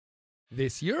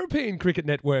This European Cricket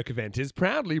Network event is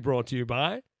proudly brought to you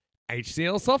by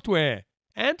HCL Software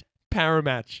and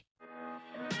Paramatch.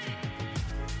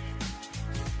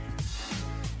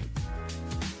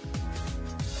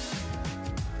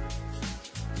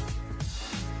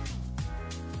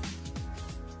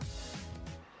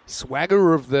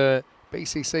 Swagger of the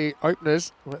BCC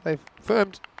openers. They've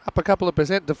firmed up a couple of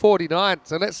percent to 49.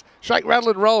 So let's shake, rattle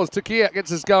and roll as Takia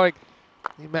gets us going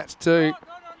in match two.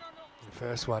 The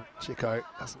first one, Chico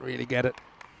doesn't really get it.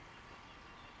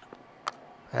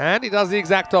 And he does the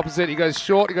exact opposite. He goes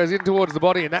short, he goes in towards the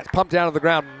body, and that's pumped out of the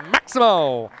ground.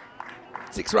 Maximo!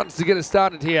 6 runs to get us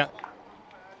started here.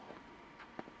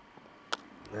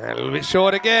 And a little bit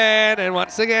short again, and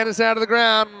once again it's out of the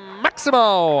ground.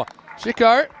 Maximo!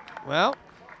 Chico, well,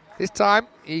 this time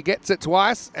he gets it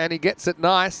twice, and he gets it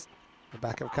nice. The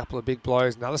back of a couple of big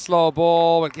blows. Another slower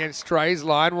ball, again strays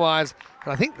line-wise.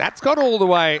 And I think that's got all the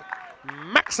way.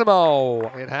 Maximo!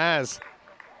 It has.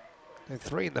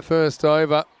 3 in the first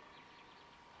over.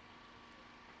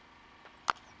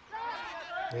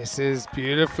 This is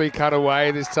beautifully cut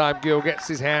away. This time Gill gets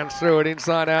his hands through it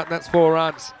inside out, and that's 4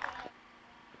 runs.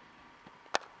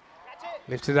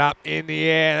 Lifted up in the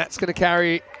air. That's going to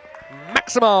carry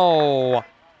Maximo.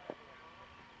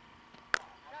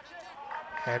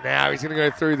 And now he's going to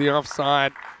go through the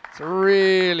offside. It's a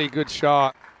really good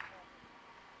shot.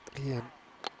 Ian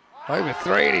over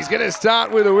 3, and he's going to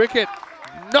start with a wicket.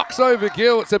 Knocks over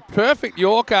Gill. It's a perfect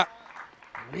Yorker.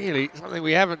 Really something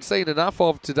we haven't seen enough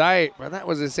of today. But that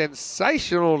was a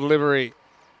sensational delivery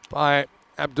by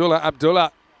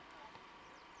Abdullah.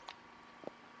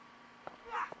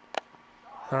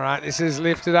 All right, this is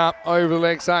lifted up over the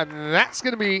leg side. And that's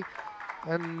going to be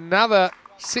another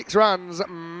 6 runs.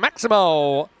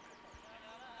 Maximo.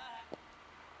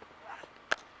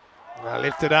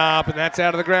 Lifted up, and that's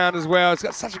out of the ground as well. It's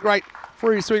got such a great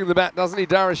free swing of the bat, doesn't he,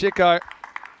 Darashiko?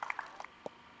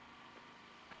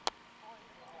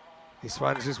 This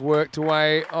one's just worked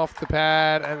away off the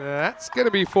pad, and that's going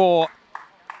to be 4.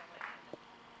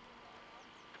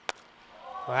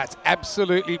 Well, that's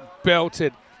absolutely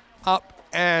belted up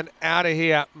and out of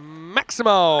here.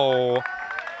 Maximo.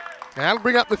 That'll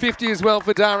bring up the 50 as well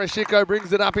for Darashiko.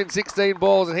 Brings it up in 16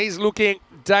 balls, and he's looking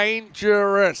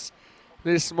dangerous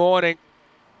this morning.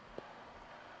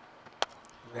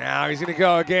 Now he's going to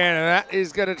go again, and that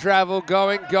is going to travel,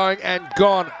 going, and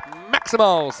gone.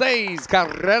 Maximo says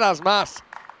carreras más.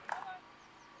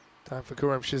 Time for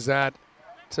Khurram Shahzad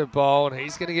to bowl, and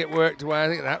he's going to get worked away. I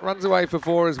think that runs away for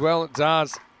 4 as well. It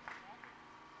does.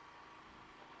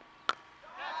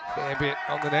 Fair bit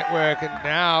on the network, and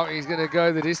now he's going to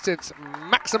go the distance.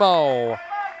 Maximo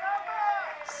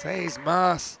says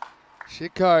más.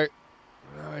 Chico.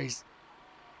 Oh, he's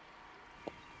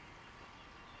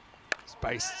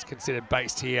base is considered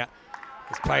based here.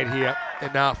 He's played here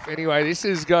enough. Anyway, this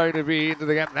is going to be into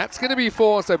the gap. That's going to be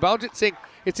 4. So Baljit Singh,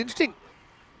 it's interesting.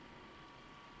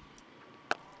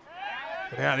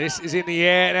 Now this is in the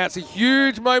air. Now it's a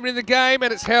huge moment in the game,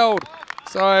 and it's held.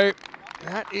 So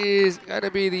that is going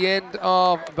to be the end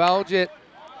of Baljit.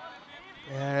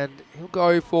 And he'll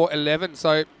go for 11.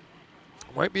 So it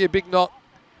won't be a big knock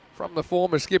from the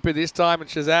former skipper this time. And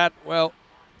Shahzad, well,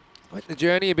 went the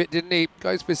journey a bit, didn't he?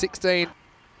 Goes for 16.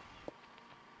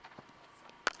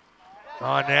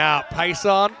 Oh, now pace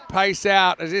on, pace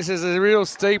out, as this is a real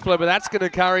steepler, but that's going to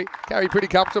carry pretty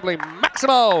comfortably.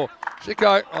 Maximo!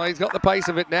 Chico, oh, he's got the pace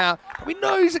of it now. But we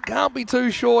know it can't be too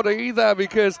short either,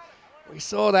 because we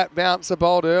saw that bouncer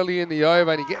bowled early in the over,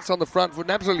 and he gets on the front foot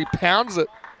and absolutely pounds it.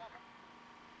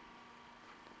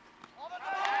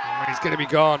 And he's going to be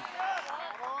gone.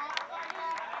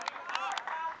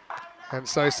 And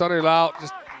so Sonu Lal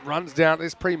just runs down.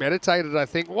 This premeditated, I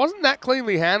think. Wasn't that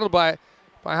cleanly handled by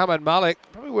Hamad Malik.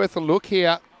 Probably worth a look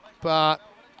here, but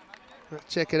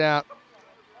let's check it out.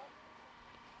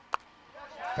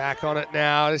 Back on it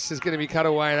now. This is going to be cut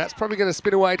away. That's probably going to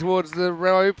spin away towards the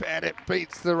rope, and it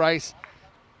beats the race.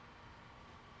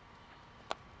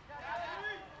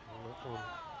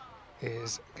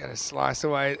 Is going to slice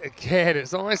away again.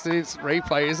 It's almost an instant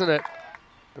replay, isn't it?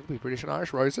 It'll be British and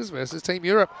Irish Roses versus Team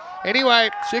Europe. Anyway,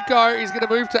 Chico is going to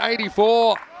move to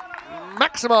 84.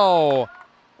 Maximo.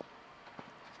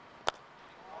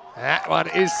 That one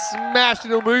is smashed.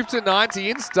 It'll move to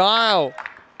 90 in style.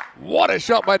 What a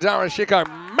shot by Darashiko.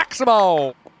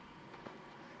 Maximo.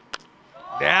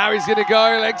 Now he's going to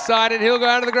go leg side, and he'll go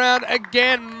out of the ground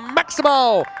again.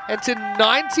 Maximo. And to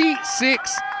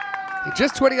 96 in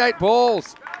just 28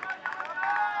 balls.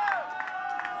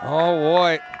 Oh,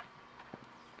 boy.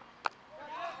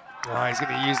 Oh, he's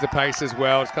going to use the pace as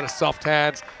well. It's got a soft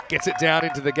hands, gets it down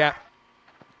into the gap.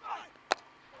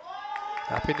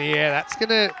 Up in the air. That's going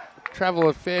to travel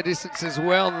a fair distance as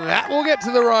well. And that will get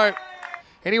to the rope.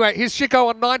 Anyway, here's Chico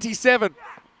on 97.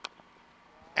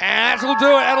 And that'll do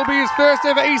it. That'll be his first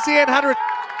ever ECN 100.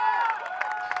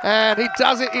 And he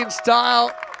does it in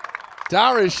style.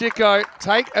 Dara Chico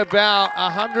take about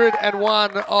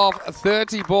 101 of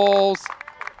 30 balls.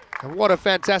 And what a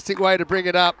fantastic way to bring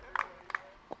it up.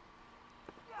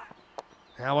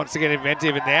 Now wants to get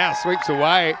inventive and now sweeps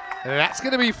away. And that's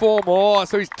going to be 4 more.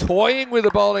 So he's toying with the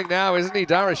bowling now, isn't he,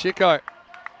 Dara Chico?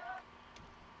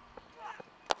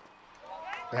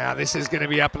 Now this is going to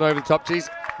be up and over the top. Geez,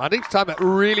 Mandeep's timed that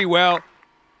really well.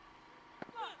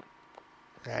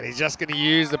 And he's just going to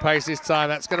use the pace this time.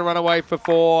 That's going to run away for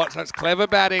 4. So it's clever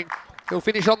batting. He'll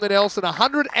finish on the Nelson.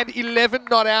 111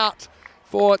 not out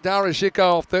for Dara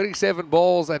Chico off 37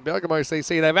 balls. And Bergamo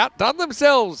CC, they've outdone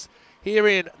themselves here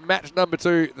in match number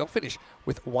 2. They'll finish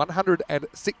with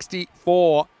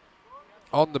 164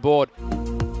 on the board.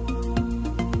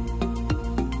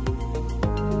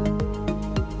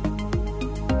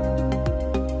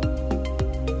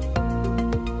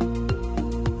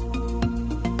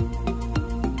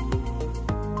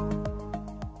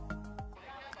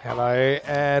 Hello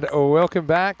and welcome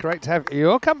back. Great to have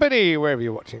your company wherever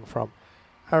you're watching from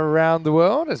around the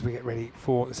world as we get ready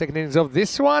for the second innings of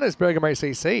this one as Bergamo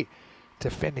CC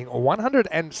defending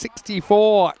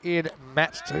 164 in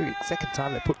match 2. Second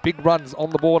time they put big runs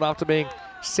on the board after being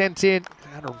sent in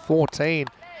 114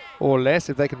 or less.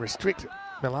 If they can restrict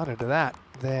Milano to that,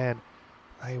 then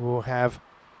they will have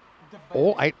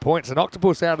all 8 points. An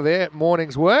octopus out of their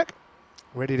morning's work.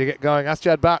 Ready to get going.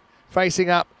 Asjad Butt facing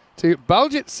up to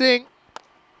Baljit Singh.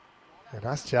 And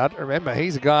Asjad, remember,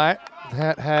 he's a guy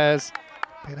that has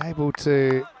been able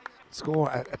to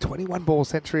score a 21-ball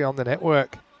century on the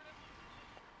network.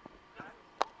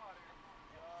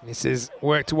 This is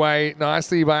worked away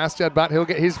nicely by Asjad Butt. He'll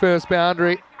get his first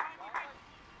boundary.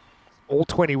 All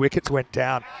 20 wickets went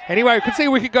down. Anyway, we could see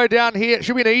a wicket go down here. It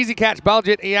should be an easy catch,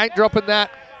 Baljit. He ain't dropping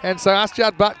that. And so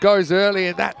Asjad Butt goes early,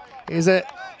 and that is a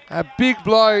big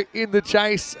blow in the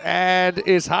chase, and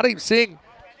is Hardeep Singh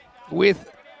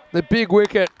with the big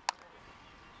wicket.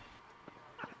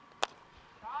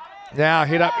 Now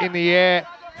hit up in the air.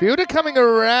 Fielder coming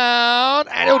around,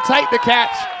 and he'll take the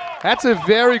catch. That's a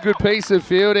very good piece of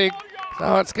fielding.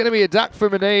 So it's going to be a duck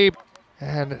for Muneeb.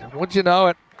 And would you know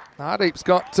it, Hardeep's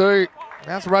got 2.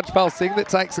 That's Rajpal Singh that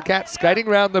takes the catch, skating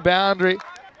round the boundary.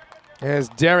 As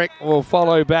Derek will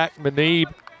follow back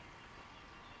Muneeb.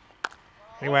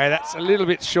 Anyway, that's a little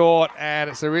bit short, and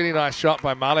it's a really nice shot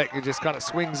by Malik, who just kind of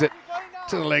swings it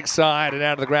to the leg side and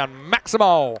out of the ground.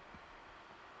 Maximo.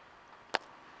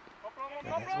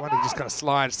 This one he just kind of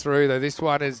slides through, though this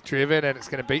one is driven, and it's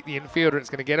going to beat the infielder. It's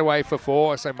going to get away for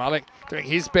 4, so Malik doing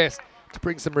his best to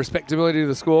bring some respectability to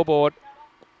the scoreboard.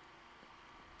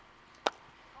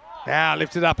 Now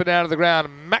lifted up and out of the ground,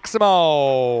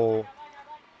 Maximo.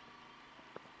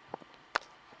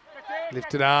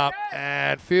 Lifted up,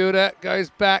 and fielder goes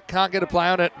back, can't get a play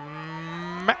on it.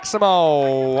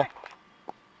 Maximo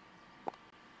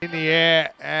in the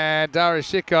air, and Dara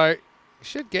Chico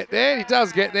should get there. He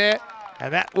does get there,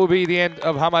 and that will be the end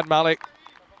of Hamad Malik.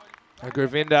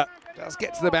 Govinda does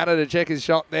get to the batter to check his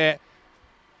shot there,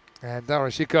 and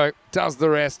Dara Chico does the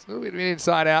rest. A little bit of an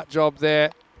inside-out job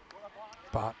there,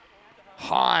 but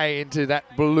high into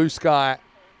that blue sky.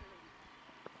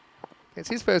 It's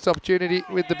his first opportunity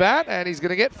with the bat, and he's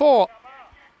going to get 4.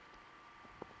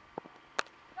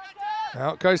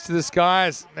 Now it goes to the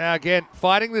skies. Now again,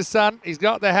 fighting the sun. He's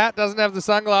got the hat, doesn't have the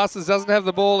sunglasses, doesn't have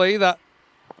the ball either.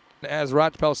 As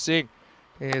Rajpal Singh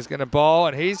is going to bowl,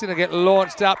 and he's going to get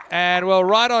launched up, and well,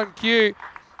 right on cue,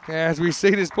 as we see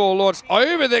this ball launched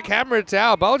over the camera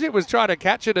tower. Baljit was trying to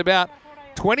catch it about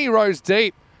 20 rows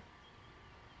deep.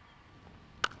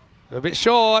 A bit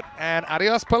short, and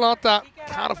Arias Palanta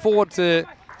can't afford to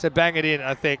bang it in,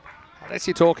 I think, unless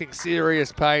you're talking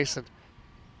serious pace. And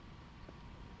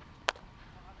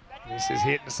this is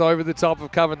hitting us over the top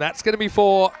of cover, and that's going to be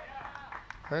 4.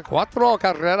 4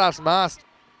 carreras más.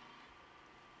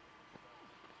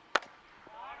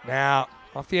 Now,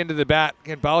 off the end of the bat,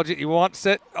 again, Baljit, he wants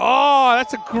it. Oh,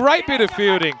 that's a great bit of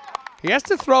fielding. He has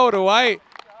to throw it away,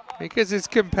 because his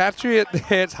compatriot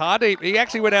there, it's Hardeep. He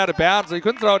actually went out of bounds, so he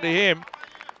couldn't throw it to him.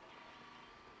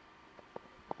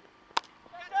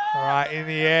 All right, in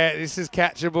the air. This is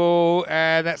catchable,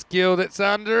 and that's Gill that's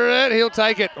under it. He'll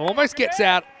take it. Almost gets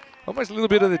out. Almost a little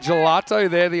bit of the gelato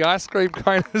there, the ice cream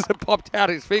cone as it popped out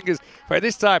his fingers. But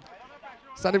this time,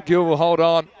 Sandeep Gill will hold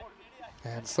on.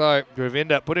 And so,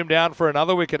 Govinda put him down for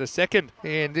another wicket, a second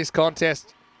in this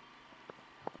contest.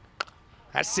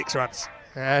 That's 6 runs.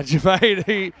 And Javaid,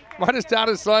 he might have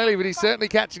started slowly, but he's certainly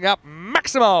catching up.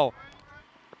 Maximo!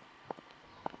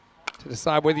 To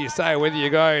decide whether you stay or whether you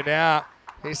go. Now,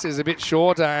 this is a bit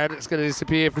shorter, and it's going to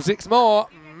disappear for 6 more.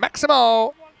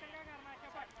 Maximo!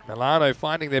 Milano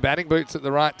finding their batting boots at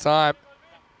the right time.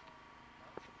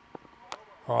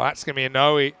 Oh, that's going to be a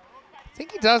no-y. I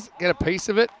think he does get a piece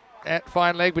of it at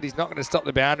fine leg, but he's not going to stop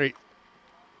the boundary.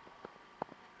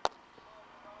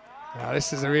 Oh,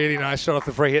 this is a really nice shot off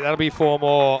the free hit. That'll be 4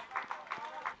 more.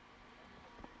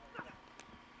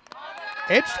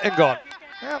 Edged and gone.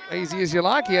 Well, easy as you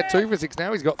like. He had 2 for 6.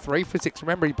 Now he's got 3 for 6.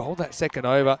 Remember, he bowled that second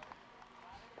over.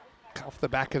 Off the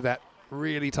back of that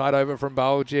really tight over from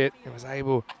Baljit. He was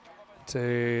able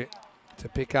to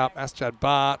pick up Asjad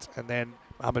Bhatt and then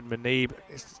Ahmed Manib.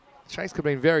 His chase could have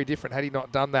been very different had he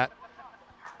not done that.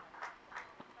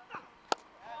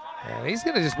 And he's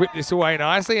going to just whip this away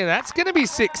nicely, and that's going to be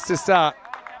 6 to start.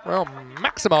 Well,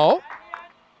 Maximo.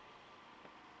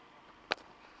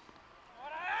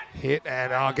 Hit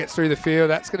and gets through the field.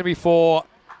 That's going to be 4.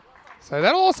 So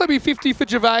that'll also be 50 for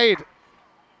Javaid.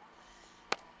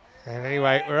 And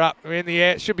anyway, we're up. We're in the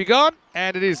air. It should be gone,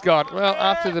 and it is gone. Well,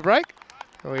 after the break,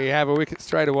 we have a wicket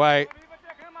straight away.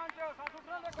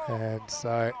 And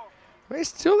so we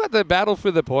still got the battle for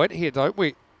the point here, don't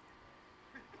we?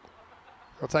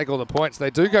 I'll take all the points. They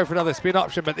do go for another spin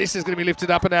option, but this is going to be lifted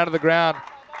up and out of the ground.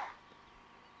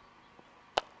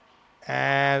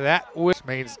 And that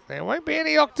means there won't be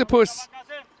any octopus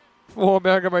for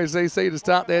MKM BCC to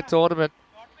start their tournament.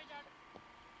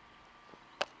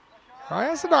 Oh,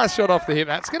 that's a nice shot off the hip.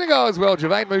 That's going to go as well.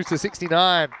 Javaid moves to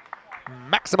 69.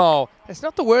 Maximo. It's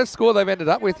not the worst score they've ended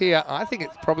up with here. I think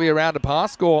it's probably around a par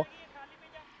score.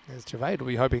 As Javaid will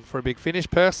be hoping for a big finish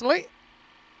personally.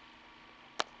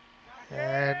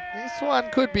 And this one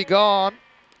could be gone.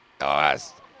 Oh,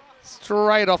 that's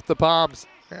straight off the palms.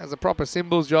 There's a proper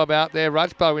symbols job out there.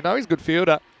 Rajpal, we know he's a good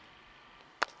fielder.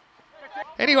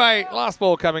 Anyway, last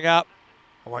ball coming up.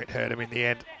 I won't hurt him in the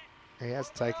end. He has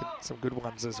taken some good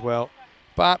ones as well.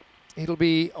 But it'll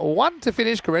be 1 to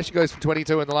finish. Brescia goes for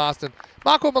 22 in the last. And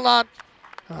Marco Milan,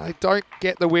 they don't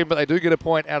get the win, but they do get a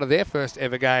point out of their first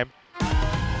ever game.